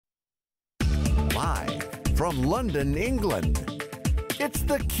Live from London, England, it's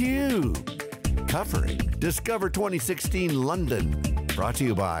theCUBE. Covering Discover 2016 London. Brought to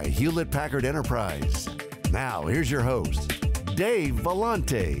you by Hewlett Packard Enterprise. Now, here's your hosts, Dave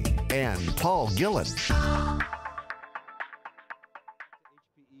Vellante and Paul Gillen. HPE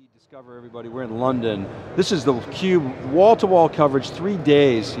Discover, everybody, we're in London. This is theCUBE wall-to-wall coverage, 3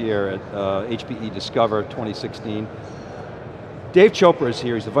 days here at HPE Discover 2016. Dave Chopra is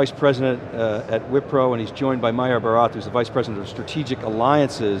here, he's the Vice President at Wipro, and he's joined by Mayur Bharath, who's the Vice President of Strategic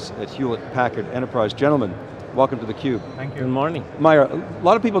Alliances at Hewlett Packard Enterprise. Gentlemen, welcome to theCUBE. Thank you. Good morning. Mayur, a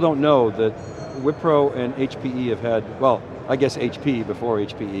lot of people don't know that Wipro and HPE have had, well, I guess HP before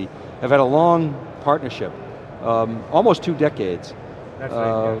HPE, have had a long partnership, almost 2 decades. That's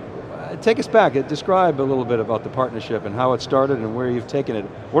right, yeah. Take us back, describe a little bit about the partnership and how it started and where you've taken it.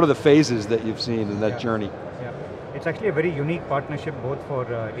 What are the phases that you've seen in that journey? Yeah. It's actually a very unique partnership both for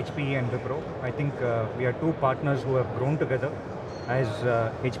HPE and Wipro. I think we are 2 partners who have grown together as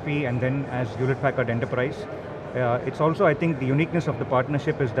HPE and then as Hewlett Packard Enterprise. It's also, I think, the uniqueness of the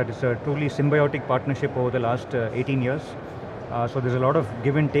partnership is that it's a truly symbiotic partnership over the last 18 years. So there's a lot of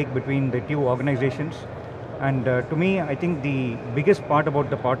give and take between the 2 organizations. And to me, I think the biggest part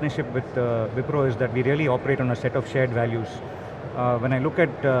about the partnership with Wipro is that we really operate on a set of shared values. When I look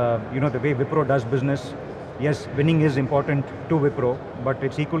at the way Wipro does business, yes, winning is important to Wipro, but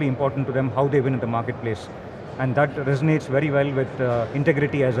it's equally important to them how they win in the marketplace. And that resonates very well with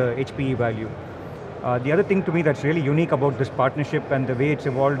integrity as a HPE value. The other thing to me that's really unique about this partnership and the way it's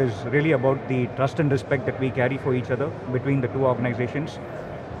evolved is really about the trust and respect that we carry for each other between the 2 organizations.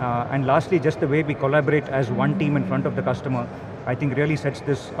 And lastly, just the way we collaborate as one team in front of the customer, I think really sets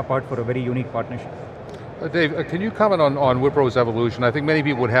this apart for a very unique partnership. Dave, can you comment on Wipro's evolution? I think many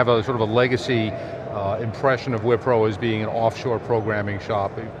people would have a sort of a legacy impression of Wipro as being an offshore programming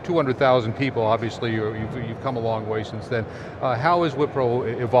shop. 200,000 people, obviously you've come a long way since then. How has Wipro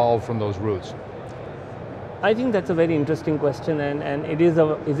evolved from those roots? I think that's a very interesting question, and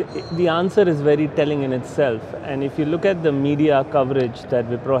the answer is very telling in itself. And if you look at the media coverage that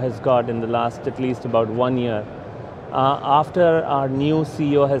Wipro has got in the last at least about 1 year, after our new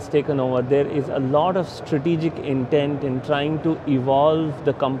CEO has taken over, there is a lot of strategic intent in trying to evolve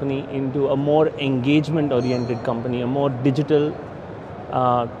the company into a more engagement-oriented company, a more digital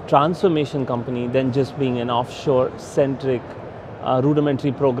transformation company than just being an offshore-centric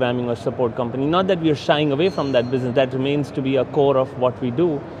rudimentary programming or support company. Not that we are shying away from that business, that remains to be a core of what we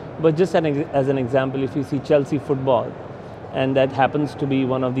do, but just as an example, if you see Chelsea football, and that happens to be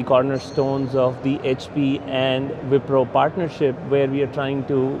one of the cornerstones of the HP and Wipro partnership, where we are trying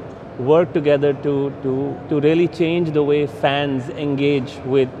to work together to really change the way fans engage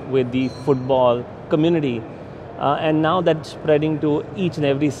with the football community. And now that's spreading to each and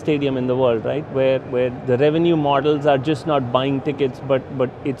every stadium in the world, right? Where the revenue models are just not buying tickets, but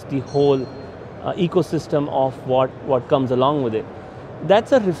it's the whole ecosystem of what comes along with it.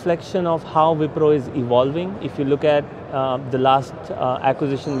 That's a reflection of how Wipro is evolving. If you look at the last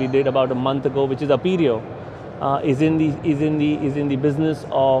acquisition we did about a month ago, which is Aperio, is in the business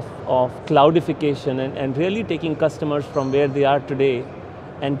of cloudification and really taking customers from where they are today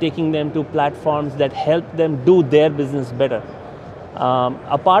and taking them to platforms that help them do their business better.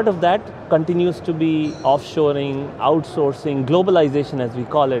 A part of that continues to be offshoring, outsourcing, globalization as we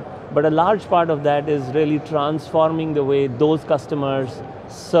call it, but a large part of that is really transforming the way those customers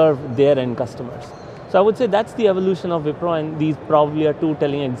serve their end customers. So I would say that's the evolution of Wipro, and these probably are 2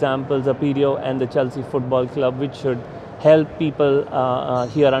 telling examples, Aperio and the Chelsea Football Club, which should help people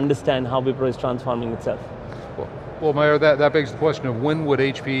here understand how Wipro is transforming itself. Well, Mayur, that begs the question of when would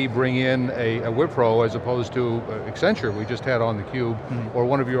HPE bring in a Wipro as opposed to Accenture we just had on theCUBE, or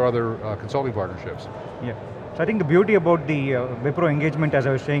one of your other consulting partnerships? Yeah. So I think the beauty about the Wipro engagement, as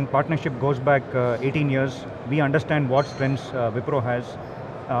I was saying, partnership goes back 18 years. We understand what strengths Wipro has.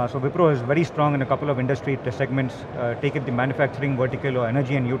 So Wipro is very strong in a couple of industry segments. Take it the manufacturing vertical or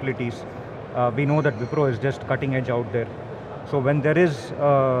energy and utilities. We know that Wipro is just cutting edge out there. So when there is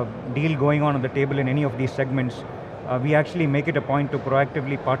a deal going on the table in any of these segments, we actually make it a point to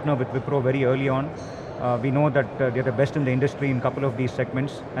proactively partner with Wipro very early on. We know that they're the best in the industry in a couple of these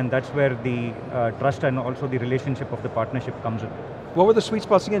segments, and that's where the trust and also the relationship of the partnership comes in. What were the sweet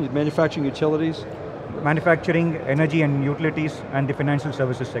spots again? Manufacturing, utilities? Manufacturing, energy and utilities, and the financial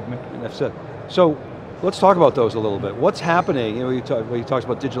services segment. And that's it. So let's talk about those a little bit. What's happening? You talks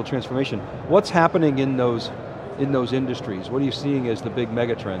about digital transformation. What's happening in those industries? What are you seeing as the big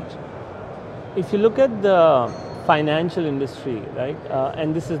mega trends? If you look at the financial industry, right,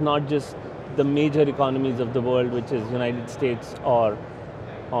 and this is not just the major economies of the world, which is United States or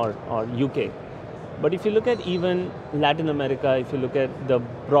UK. But if you look at even Latin America, if you look at the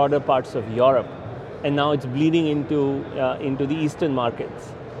broader parts of Europe, and now it's bleeding into the Eastern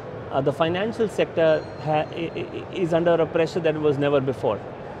markets, the financial sector is under a pressure that was never before.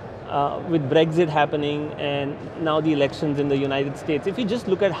 With Brexit happening and now the elections in the United States, if you just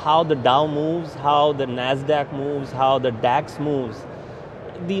look at how the Dow moves, how the NASDAQ moves, how the DAX moves,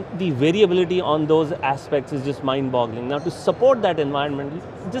 the variability on those aspects is just mind-boggling. Now to support that environment,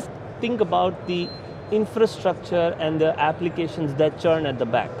 just think about the infrastructure and the applications that churn at the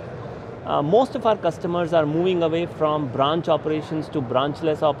back. Most of our customers are moving away from branch operations to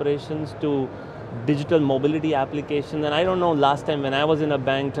branchless operations to digital mobility application, and I don't know last time when I was in a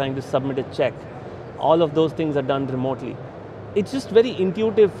bank trying to submit a check, all of those things are done remotely. It's just very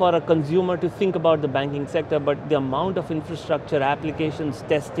intuitive for a consumer to think about the banking sector, but the amount of infrastructure, applications,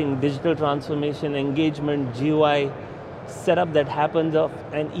 testing, digital transformation, engagement, GUI, setup that happens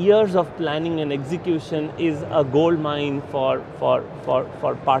and years of planning and execution is a gold mine for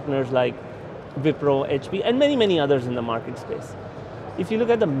partners like Wipro, HPE, and many, many others in the market space. If you look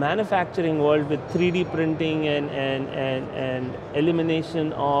at the manufacturing world with 3D printing and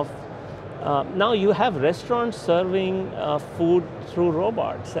elimination of, now you have restaurants serving food through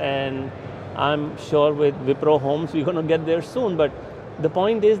robots, and I'm sure with Wipro Homes we're going to get there soon, but the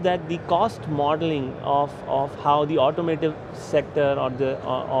point is that the cost modeling of how the automotive sector or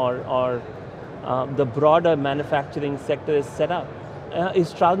the broader manufacturing sector is set up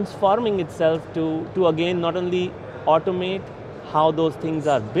is transforming itself to again not only automate how those things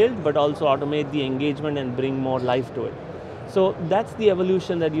are built, but also automate the engagement and bring more life to it. So that's the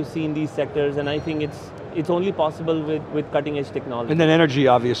evolution that you see in these sectors, and I think it's only possible with cutting edge technology. And then energy,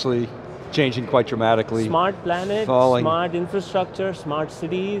 obviously, changing quite dramatically. Smart planet, smart infrastructure, smart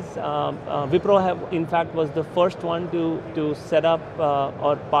cities. Wipro, in fact, was the first one to set up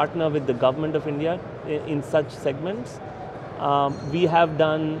or partner with the government of India in such segments. We have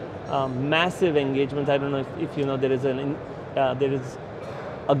done massive engagements. I don't know if you know, there is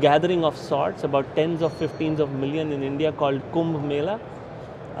a gathering of sorts, about tens of 15s of millions in India called Kumbh Mela.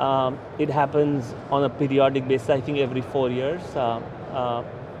 It happens on a periodic basis, I think every 4 years.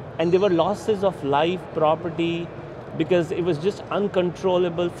 And there were losses of life, property, because it was just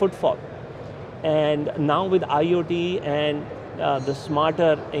uncontrollable footfall. And now with IoT and the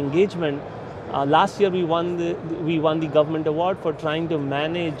smarter engagement, last year we won the government award for trying to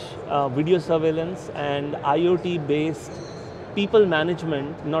manage video surveillance and IoT-based people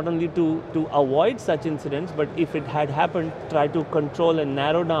management, not only to avoid such incidents, but if it had happened, try to control and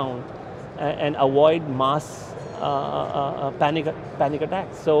narrow down and avoid mass panic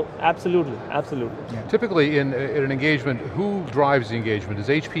attacks. So absolutely. Yeah. Typically in an engagement, who drives the engagement? Does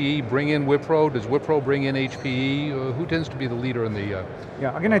HPE bring in Wipro? Does Wipro bring in HPE? Who tends to be the leader in the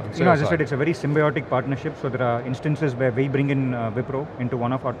Yeah, again, as I said, it's a very symbiotic partnership, so there are instances where we bring in Wipro into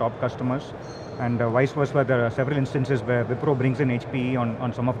one of our top customers, and vice versa, there are several instances where Wipro brings in HPE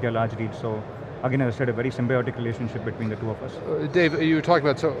on some of their large deals. So again, as I said, a very symbiotic relationship between the two of us. Dave, you were talking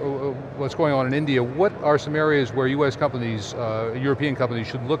about what's going on in India. What are some areas where US companies, European companies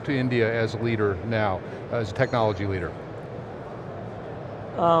should look to India as a leader now, as a technology leader?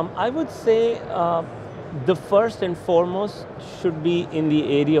 I would say the first and foremost should be in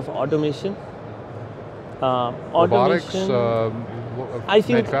the area of automation. Robotics, I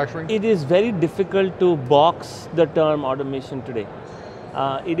think manufacturing? It is very difficult to box the term automation today.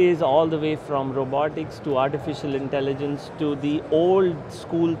 It is all the way from robotics to artificial intelligence to the old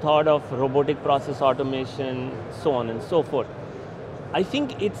school thought of robotic process automation, so on and so forth. I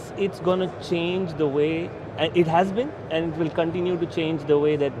think it's going to change the way, and it has been, and it will continue to change the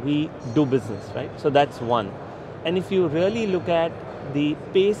way that we do business, right? So that's one. And if you really look at the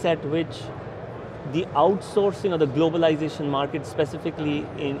pace at which the outsourcing or the globalization market, specifically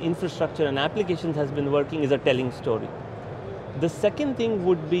in infrastructure and applications, has been working, is a telling story. The second thing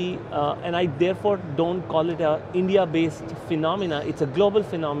would be, and I therefore don't call it a India-based phenomena, it's a global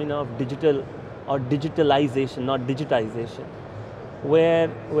phenomena of digital or digitalization, not digitization,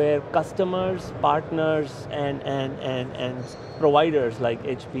 where customers, partners, and providers like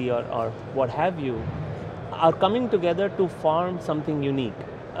HPE or what have you are coming together to form something unique.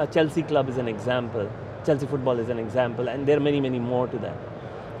 Chelsea Club is an example, Chelsea Football is an example, and there are many, many more to that.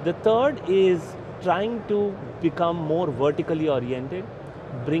 The third is trying to become more vertically oriented,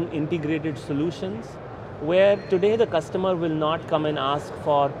 bring integrated solutions, where today the customer will not come and ask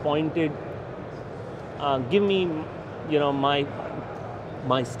for pointed, give me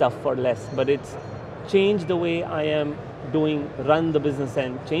my stuff for less, but it's change the way I am doing, run the business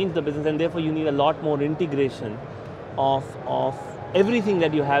and change the business, and therefore you need a lot more integration of everything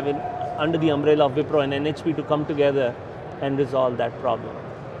that you have under the umbrella of Wipro and NHP to come together and resolve that problem.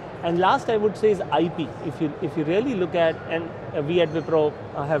 And last I would say is IP. If you really look at, and we at Wipro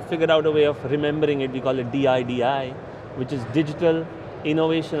have figured out a way of remembering it, we call it DIDI, which is digital,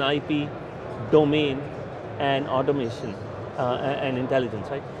 innovation, IP, domain, and automation, and intelligence,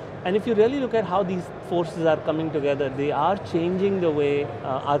 right? And if you really look at how these forces are coming together, they are changing the way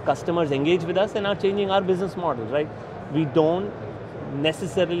our customers engage with us and are changing our business models, right? We don't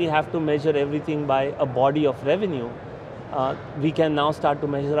necessarily have to measure everything by a body of revenue. We can now start to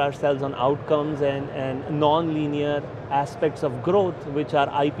measure ourselves on outcomes and non-linear aspects of growth, which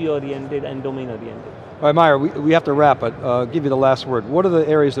are IP-oriented and domain-oriented. All right, Mayur, we have to wrap, but I'll give you the last word. What are the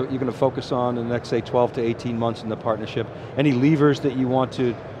areas that you're going to focus on in the next, say, 12 to 18 months in the partnership? Any levers that you want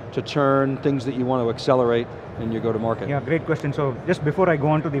to turn, things that you want to accelerate in your go-to-market? Yeah, great question. So just before I go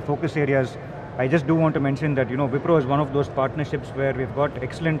on to the focus areas, I just do want to mention that Wipro is one of those partnerships where we've got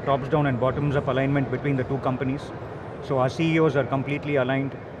excellent tops-down and bottoms-up alignment between the two companies. So our CEOs are completely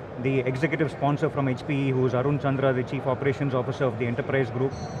aligned. The executive sponsor from HPE, who is Arun Chandra, the Chief Operations Officer of the Enterprise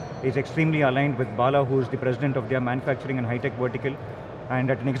Group, is extremely aligned with Bala, who is the President of their manufacturing and high-tech vertical. And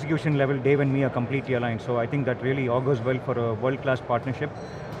at an execution level, Dave and me are completely aligned. So I think that really augurs well for a world-class partnership.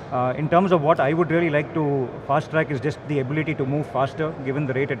 In terms of what I would really like to fast track is just the ability to move faster, given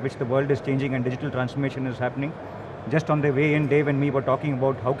the rate at which the world is changing and digital transformation is happening. Just on the way in, Dave and me were talking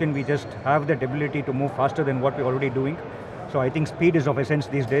about how can we just have that ability to move faster than what we're already doing. So I think speed is of essence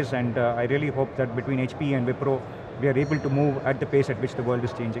these days, and I really hope that between HPE and Wipro, we are able to move at the pace at which the world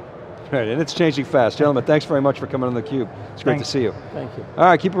is changing. Right, and it's changing fast. Gentlemen, thanks very much for coming on theCUBE. It's great to see you. Thank you. All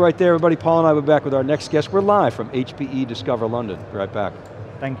right, keep it right there, everybody. Paul and I will be back with our next guest. We're live from HPE Discover London. Be right back.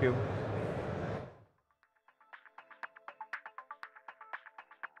 Thank you.